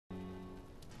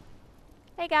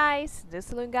Hey guys, this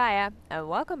is Lungaya, and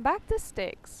welcome back to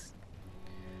Styx.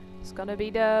 It's gonna be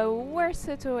the worst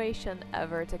situation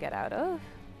ever to get out of,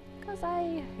 cause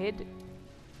I hid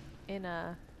in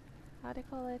a, how do you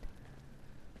call it?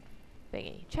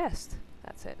 Thingy, chest,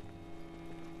 that's it.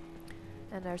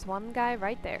 And there's one guy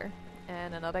right there,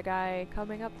 and another guy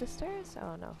coming up the stairs.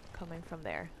 Oh no, coming from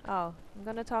there. Oh, I'm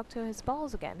gonna talk to his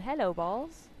balls again. Hello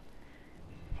balls.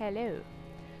 Hello.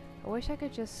 I wish I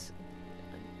could just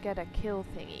get a kill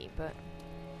thingy, but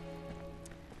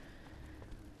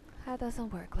that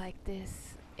doesn't work like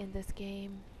this in this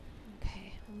game.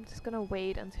 Okay, I'm just gonna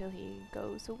wait until he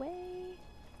goes away,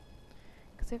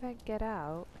 because if I get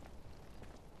out,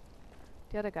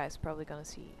 the other guy's probably gonna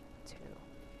see too.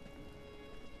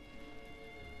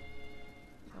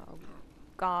 Oh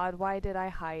god, why did I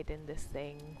hide in this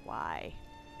thing? Why?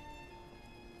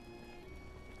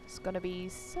 It's gonna be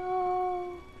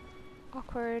so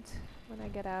awkward when I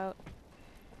get out.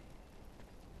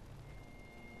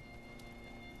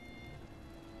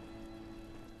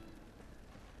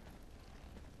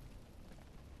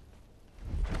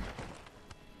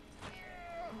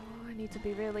 Oh, I need to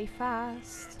be really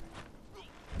fast.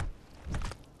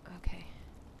 Okay.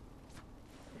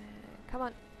 Come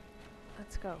on.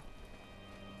 Let's go.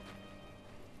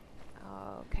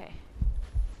 Okay.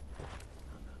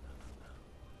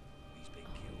 He's been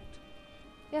killed.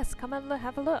 Yes, come and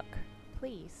have a look.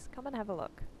 Please, come and have a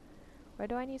look. Where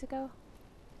do I need to go?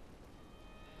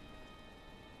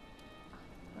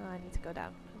 Oh, I need to go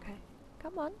down. Okay.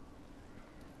 Come on.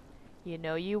 You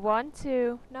know you want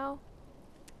to. No.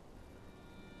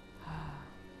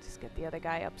 Just get the other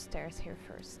guy upstairs here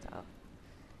first. Oh.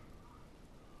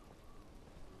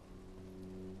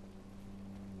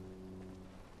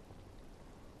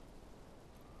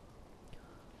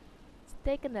 It's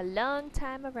taken a long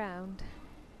time around.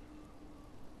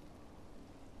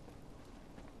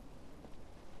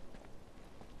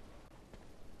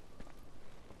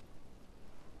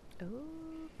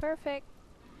 Ooh, perfect.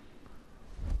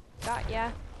 Got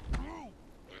ya.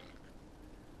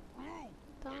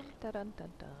 Dun, dun, dun, dun,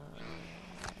 dun.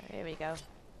 Here we go.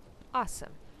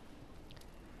 Awesome.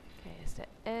 Okay, is there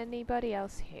anybody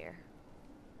else here?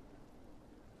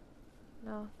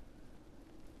 No?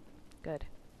 Good.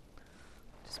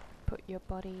 Just put your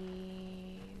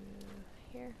body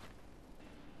here.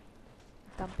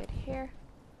 Dump it here.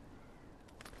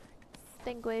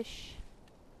 Extinguish.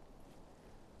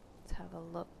 Let's have a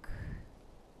look.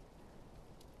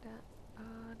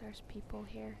 There's people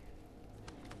here.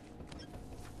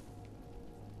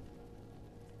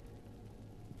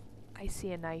 I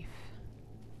see a knife.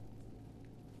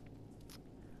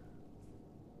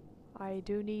 I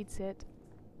do needs it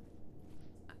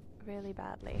really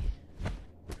badly.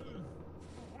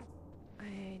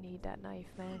 I need that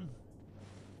knife, man.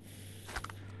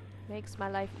 Makes my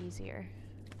life easier.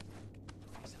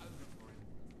 It's over for him.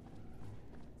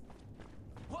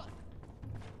 What?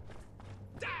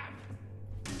 Damn!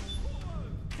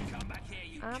 Come back here,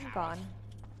 you I'm coward. gone.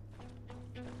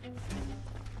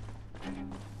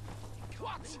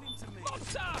 What?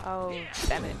 Monster! Oh, Here.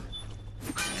 damn it.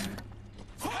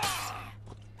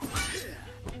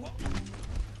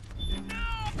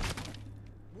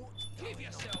 Give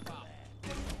yourself up.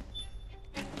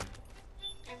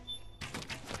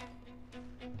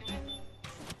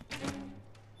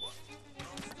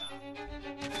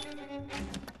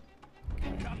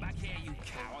 Come back here, you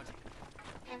coward.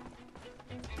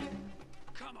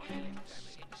 Come on, you little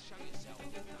shit, show yourself.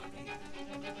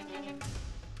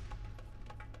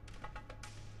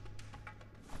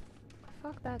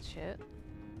 Fuck that shit.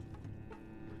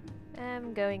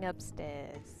 I'm going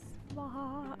upstairs.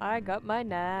 I got my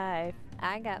knife.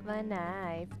 I got my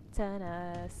knife.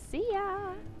 Ta-da. See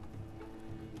ya.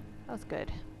 That was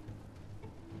good.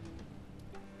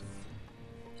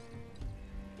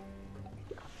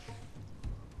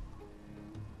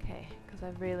 Okay, because I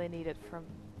really need it for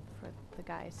the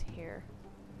guys here.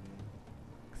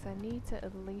 Because I need to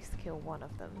at least kill one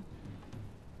of them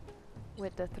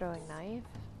with the throwing knife.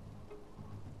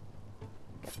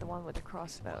 Get the one with the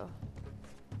crossbow.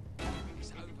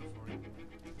 It's over for him.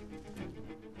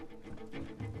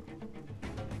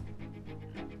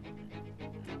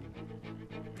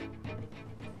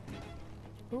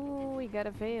 Ooh, we got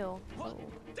a veil. What? Oh.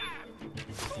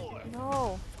 Damn!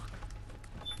 No.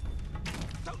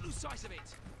 Don't lose sight of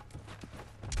it.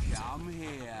 Come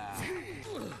here.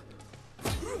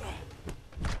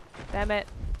 Damn it.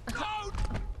 Don't!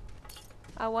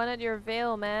 I wanted your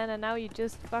veil, man, and now you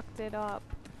just fucked it up.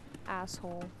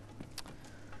 Asshole.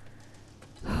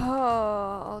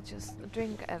 Oh, I'll just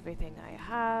drink everything I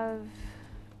have.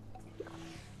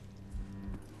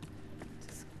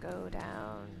 Just go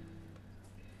down.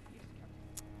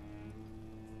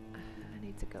 I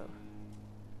need to go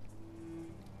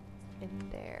in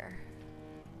there.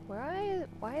 Why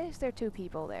is there two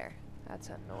people there? That's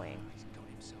annoying. He's got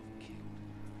himself killed.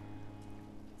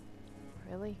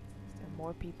 Really? Is there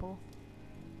more people?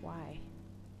 Why?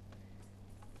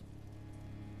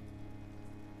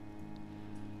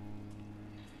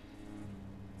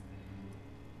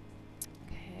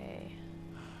 Okay.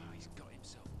 He's got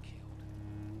himself killed.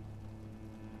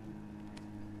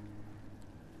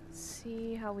 Let's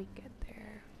see how we get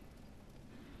there.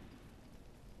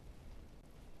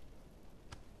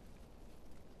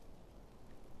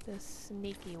 The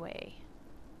sneaky way.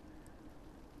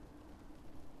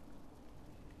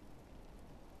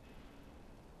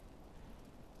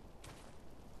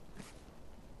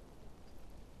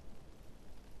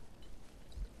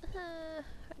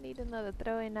 I need another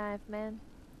throwing knife, man.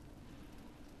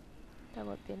 That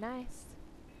would be nice.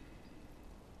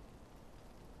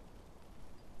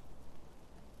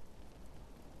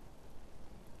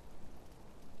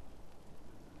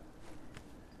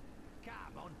 Come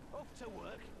on, off to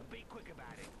work and be quick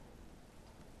about it.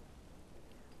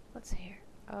 What's here?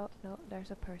 Oh, no,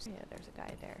 there's a person. Yeah, there's a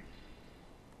guy there.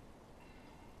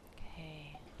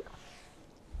 Okay.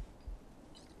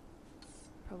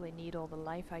 Probably need all the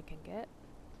life I can get.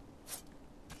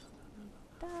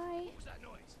 Die. What was that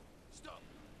noise? Stop!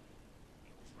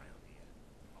 It was round here.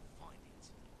 I'll find it.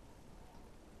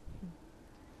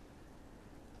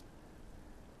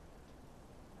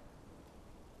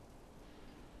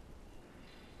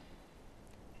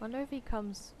 Wonder if he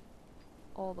comes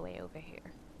all the way over here.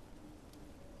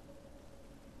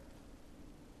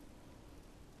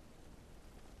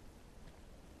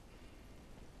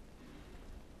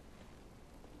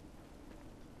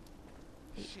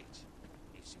 Shit!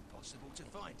 It's impossible to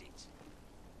find it.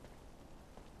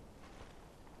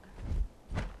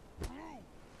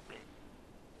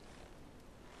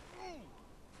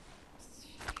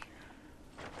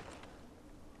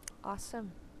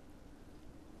 Awesome.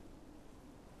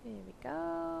 Here we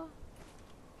go.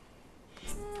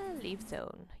 Leave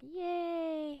zone.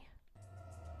 Yay!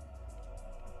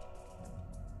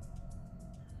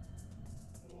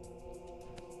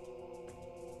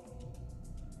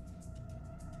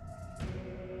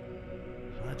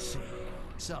 Let's see.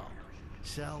 So,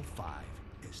 cell 5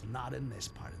 is not in this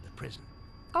part of the prison.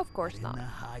 Of course but not. in the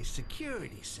high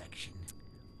security section.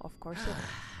 Of course it is.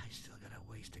 I still got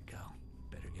a ways to go.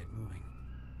 Better get moving.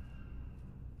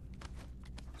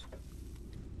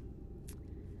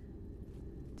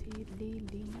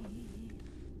 Teedly-lee.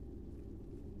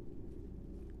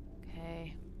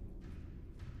 Okay.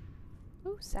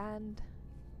 Ooh, sand.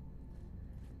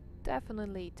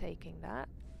 Definitely taking that.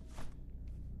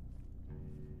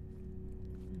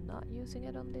 Not using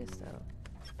it on this though.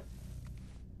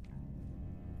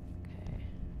 Okay.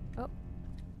 Oh.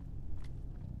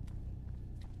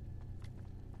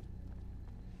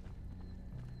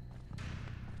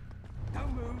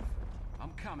 Don't move.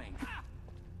 I'm coming.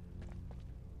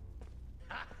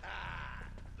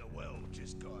 The world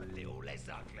just got a little less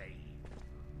ugly.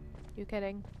 You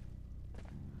kidding?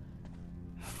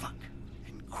 Fuck.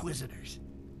 Inquisitors.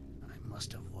 I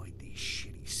must avoid these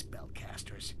shitty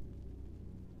spellcasters.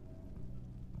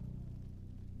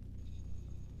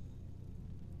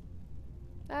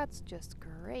 That's just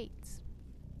great.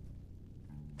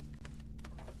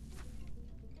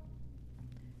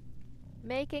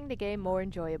 Making the game more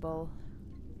enjoyable.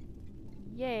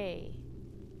 Yay.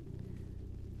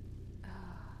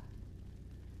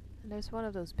 And there's one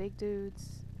of those big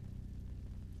dudes.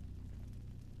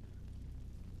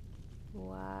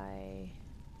 Why?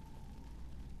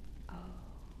 Oh.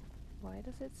 Why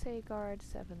does it say guard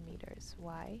 7 meters?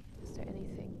 Why? Is there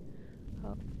anything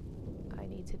I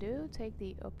need to do? Take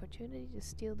the opportunity to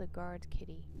steal the guard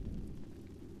kitty.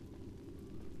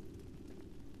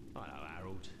 Hello,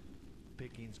 Harold.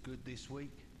 Pickings good this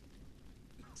week?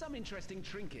 Some interesting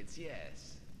trinkets,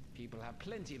 yes. People have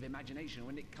plenty of imagination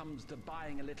when it comes to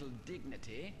buying a little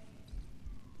dignity.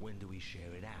 When do we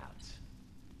share it out?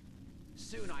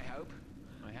 Soon, I hope.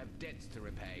 I have debts to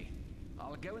repay.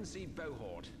 I'll go and see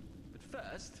Bohort. But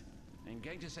first, I'm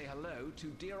going to say hello to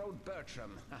dear old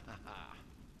Bertram. Ha ha ha.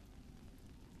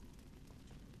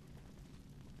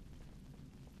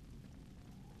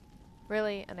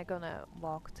 Really? And they're gonna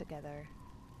walk together?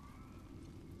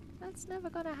 That's never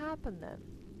gonna happen then.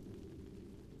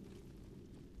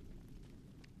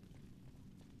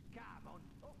 Come on,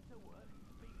 off to work.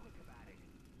 Be quick about it.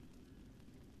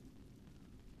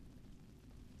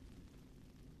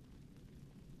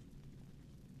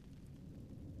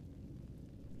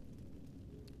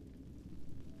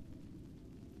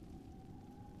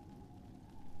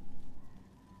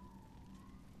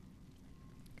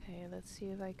 let's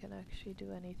see if I can actually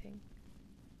do anything.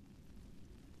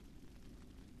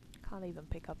 Can't even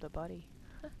pick up the body.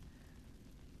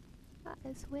 That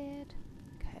is weird.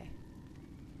 Okay.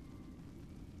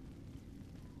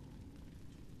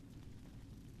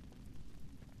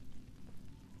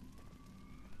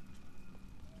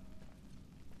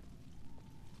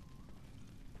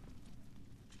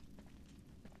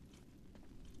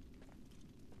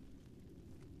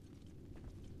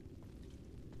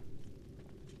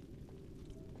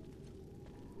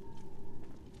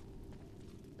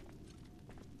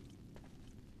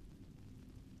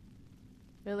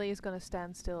 Really is gonna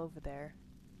stand still over there.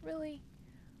 Really?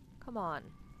 Come on.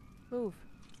 Move.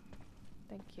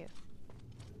 Thank you.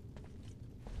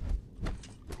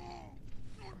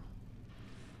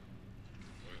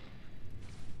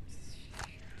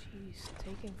 Jeez,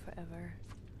 taking forever.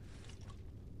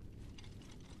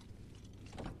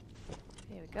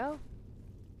 Here we go.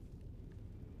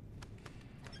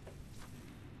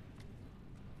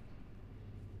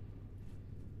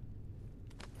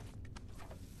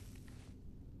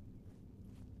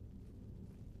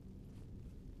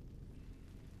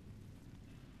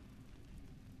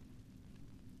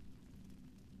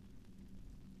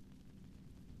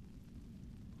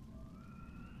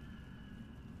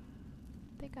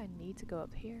 I think I need to go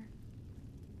up here.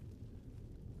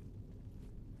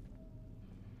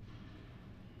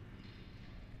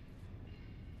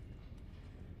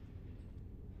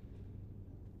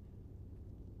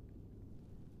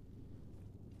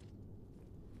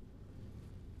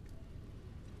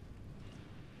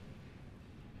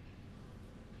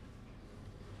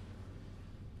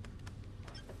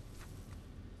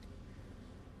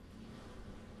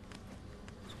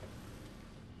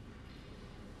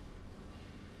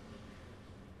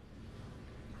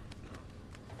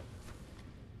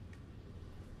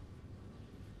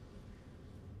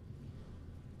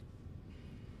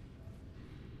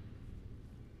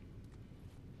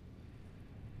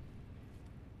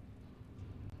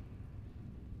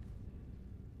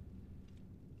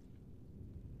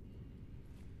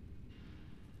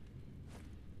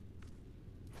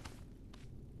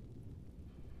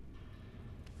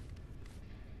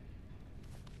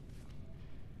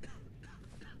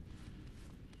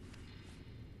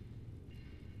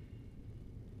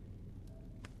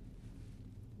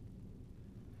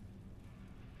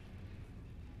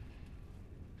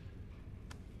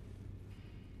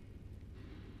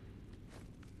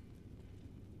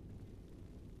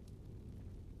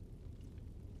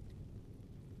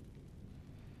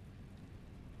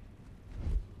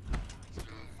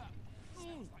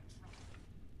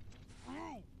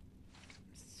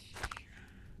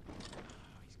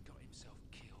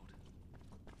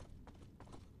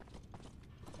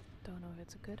 Don't know if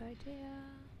it's a good idea.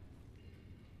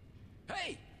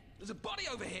 Hey! There's a body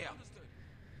over here!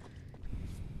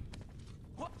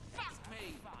 What? Fuck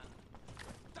me!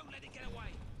 Don't let it get away!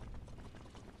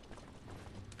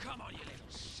 Come on, you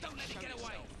little shit! Don't let it get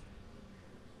away!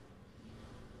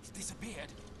 It's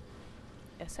disappeared.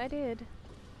 Yes, I did.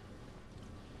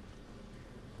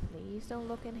 Please don't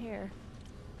look in here.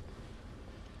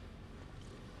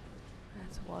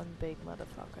 That's one big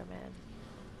motherfucker, man.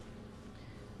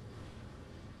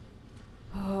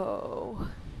 Oh.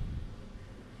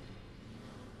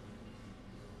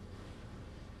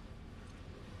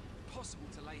 Possible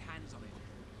to lay hands on it.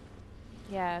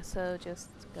 Yeah, so just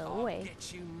go I'll away.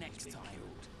 get you next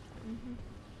time.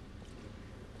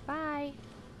 Bye.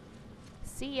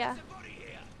 See ya. There's a body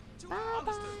here. Bye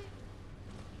bye.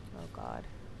 Oh god.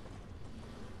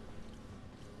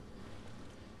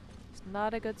 It's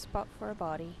not a good spot for a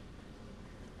body.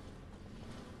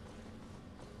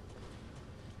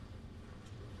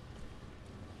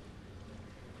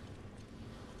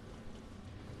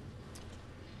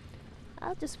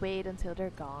 I'll just wait until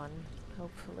they're gone,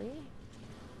 hopefully.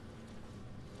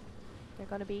 They're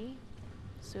gonna be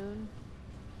soon.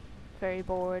 Very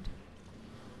bored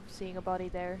of seeing a body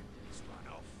there. It's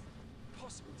run off.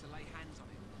 Possible to lay hands on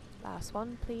it. Last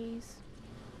one, please.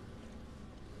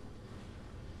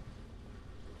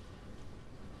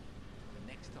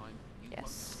 The next time you won't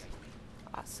Yes. escape me.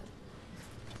 Awesome.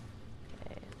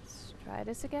 Okay, let's try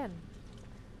this again.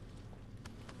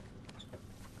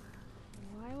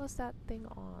 Why was that thing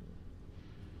on?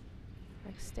 I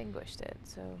extinguished it,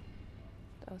 so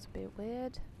that was a bit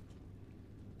weird.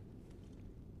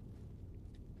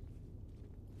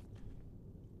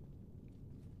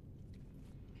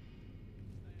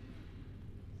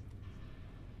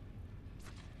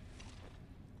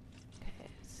 Okay,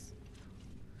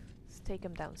 let's take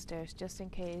him downstairs just in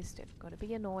case they're gonna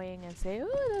be annoying and say,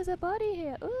 "Ooh, there's a body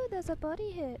here! Ooh, there's a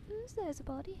body here! Ooh, there's a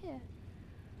body here!"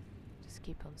 just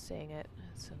keep on saying it.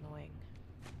 It's annoying.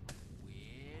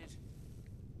 Weird.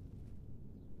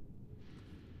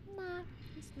 Nah,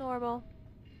 it's normal.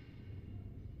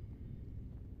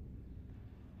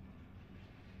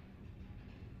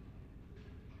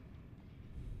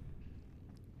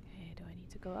 Okay, do I need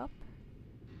to go up?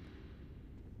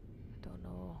 I don't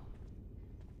know.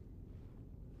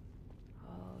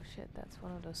 Oh shit, that's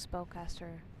one of those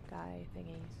spellcaster guy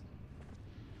thingies.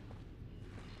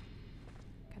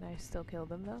 Can I still kill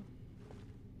them though?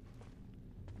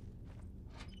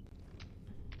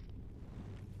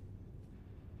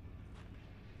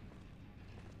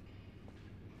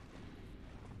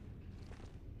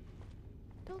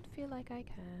 Don't feel like I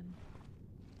can.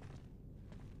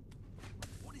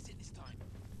 What is it this time?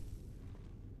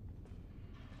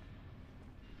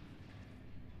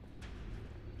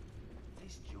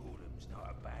 This Jordan's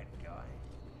not a bad guy.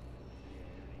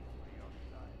 Sharing brioche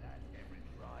like that every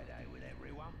Friday with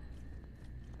everyone.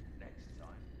 Next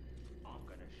time, I'm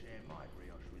gonna share my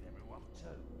brioche with everyone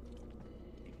too.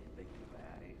 If you think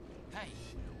about it, Hey!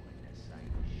 we're all in the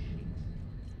same shit.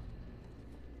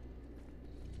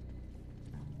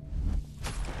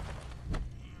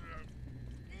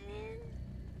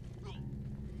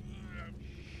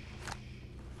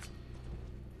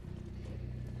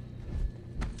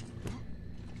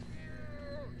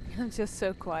 I'm just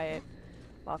so quiet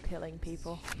while killing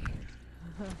people.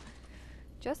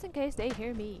 Just in case they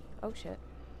hear me. Oh shit.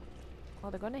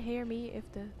 Well, they're gonna hear me if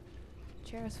the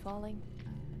chair is falling.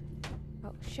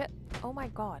 Oh shit. Oh my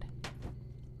god.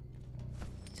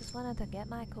 Just wanted to get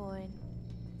my coin.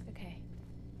 Okay.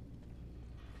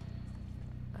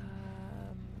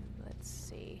 Let's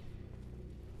see.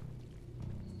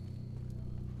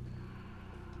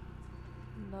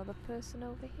 Another person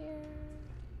over here.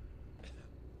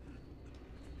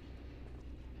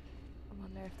 I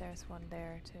wonder if there's one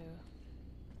there too.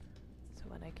 So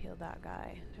when I kill that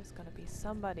guy, there's gonna be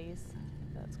somebody's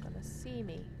that's gonna see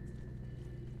me.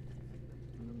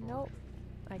 Nope.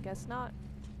 I guess not.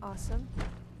 Awesome.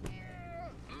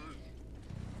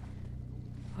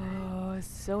 Oh, it's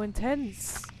so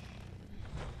intense.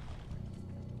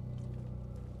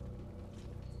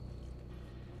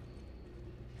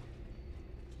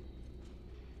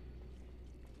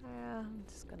 I'm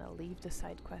just gonna leave the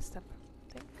side quest up,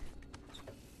 I think.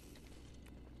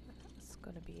 It's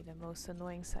gonna be the most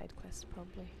annoying side quest,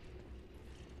 probably.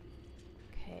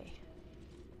 Okay.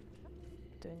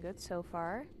 Doing good so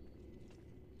far.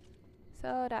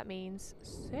 So that means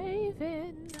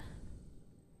saving.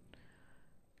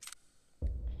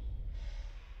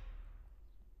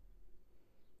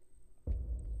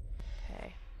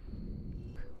 Okay.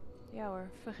 Ja hoor,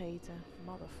 vergeten.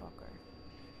 Motherfucker.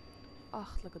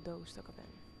 Achtelijke doos dat ik er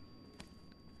ben.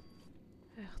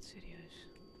 Echt serieus.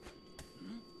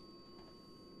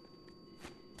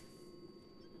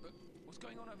 What's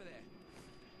going on over there?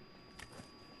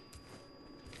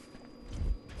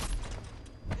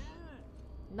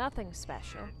 Nothing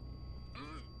special.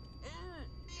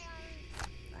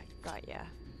 I got ya,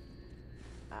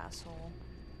 asshole.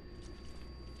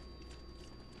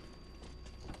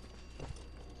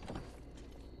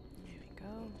 There we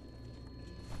go.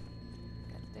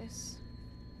 Get this.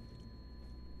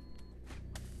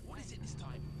 What is it this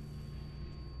time?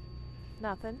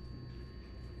 Nothing.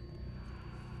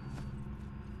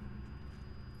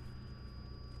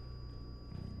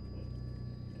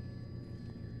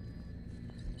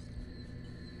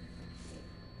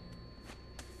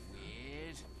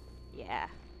 Weird. Yeah.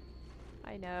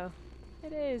 I know.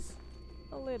 It is.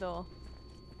 A little.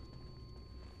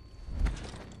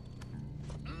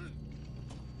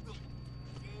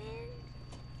 Okay.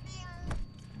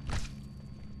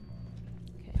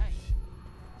 Hey!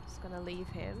 Just gonna leave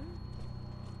him.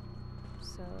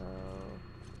 So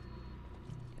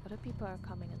other people are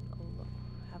coming and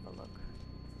have a look.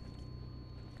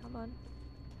 Come on.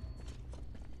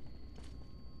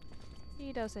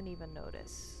 He doesn't even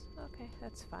notice. Okay,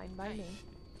 that's fine by me.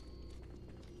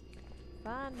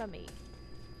 Fine by me.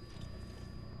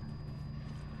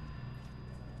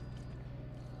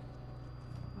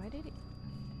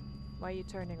 Why are you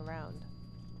turning around?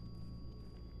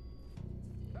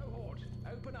 Cohort,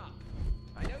 open up.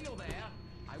 I know you're there.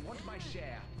 I want my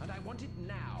share, and I want it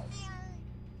now.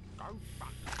 Go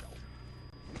fuck yourself.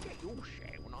 You get your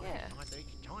share when I Yeah. decide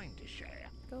it's time to share.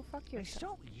 Go fuck And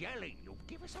yourself. stop yelling, you'll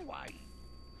give us away.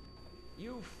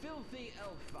 You filthy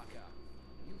elf fucker.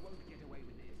 You won't get away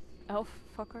with this. Elf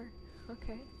fucker.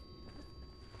 Okay.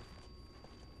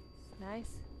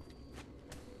 Nice.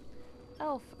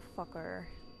 Elf fucker.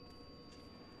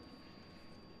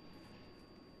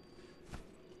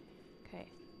 Okay.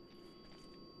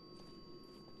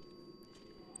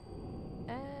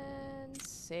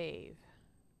 save.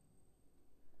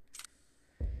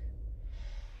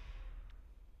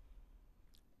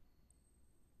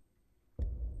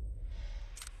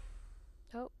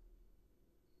 Oh.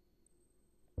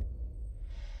 It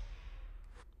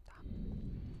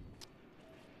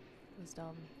was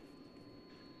dumb.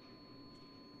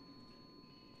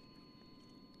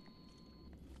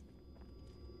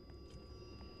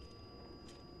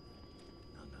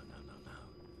 No.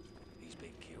 He's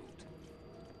been killed.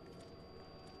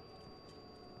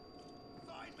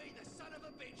 Find me the son of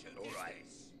a bitch who did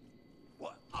this.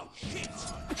 What? Oh, shit!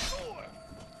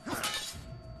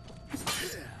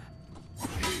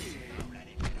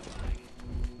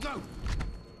 No!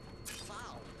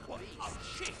 Foul! What? Oh,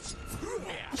 shit!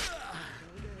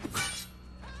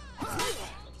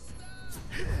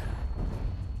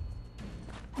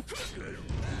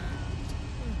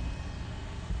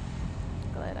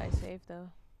 Glad I saved though.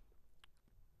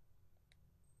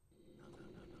 No.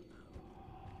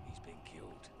 He's been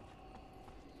killed.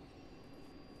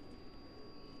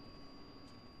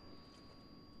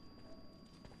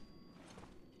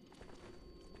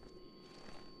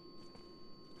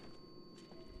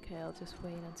 Okay, I'll just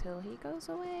wait until he goes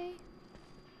away.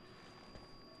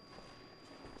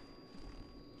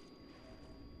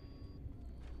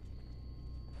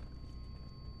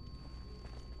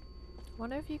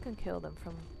 Wonder if you can kill them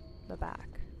from the back.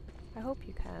 I hope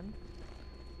you can.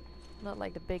 Not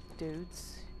like the big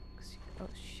dudes. Oh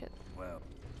shit. Well.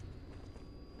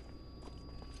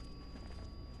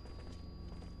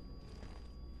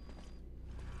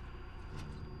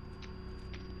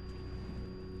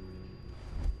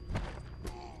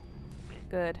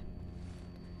 Good.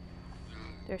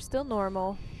 They're still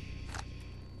normal.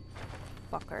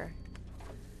 Fucker.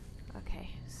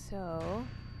 Okay, so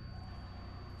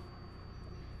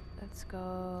let's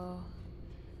go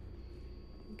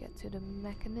get to the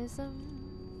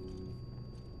mechanism.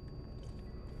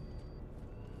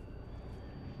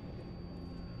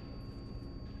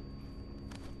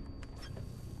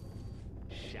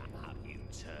 Shut up, you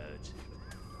turd.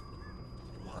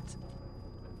 What?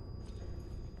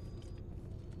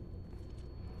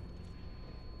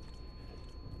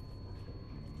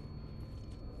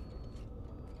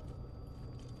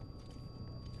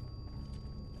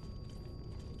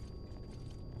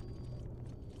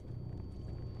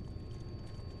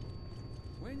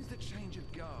 When's the change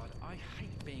of guard? I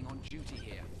hate being on duty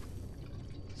here.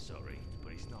 Sorry,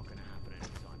 but it's not gonna happen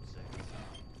anytime soon.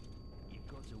 You've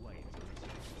got to wait until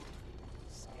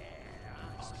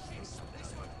it's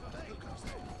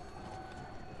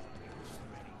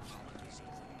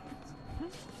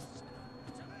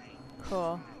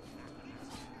Cool.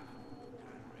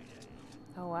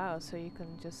 Oh wow, so you can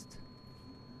just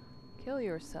kill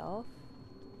yourself.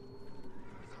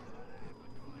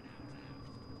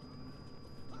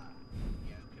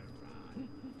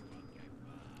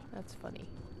 That's funny.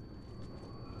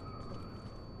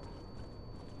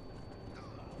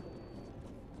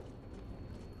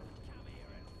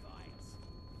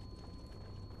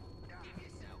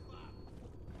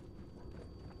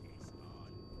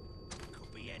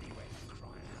 Could be anywhere,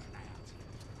 crying out loud.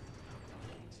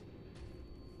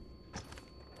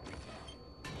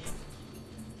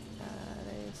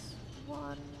 There's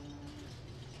one.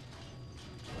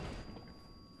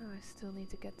 Oh, I still need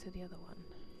to get to the other one.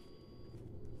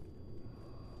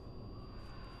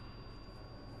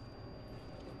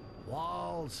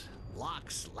 Walls,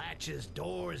 locks, latches,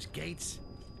 doors, gates.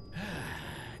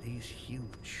 These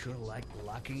humans sure like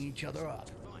locking each other up.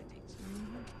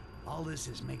 All this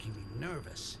is making me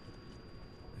nervous.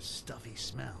 The stuffy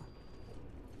smell.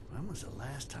 When was the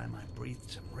last time I breathed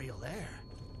some real air?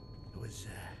 It was,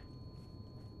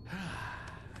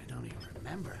 I don't even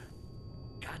remember.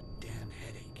 Goddamn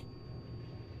headache.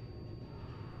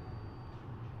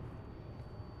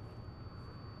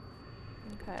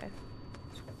 Okay.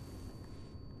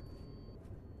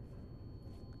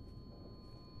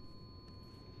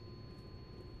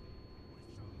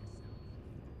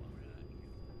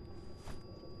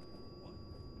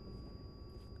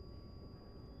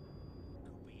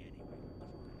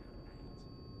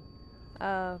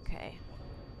 Okay.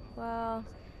 Well,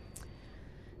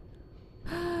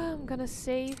 I'm gonna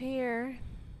save here.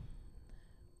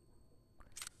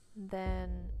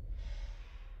 Then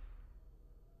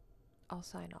I'll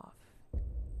sign off.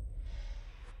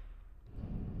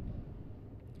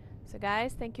 So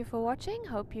guys, thank you for watching.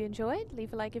 Hope you enjoyed.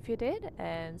 Leave a like if you did,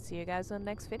 and see you guys on the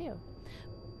next video.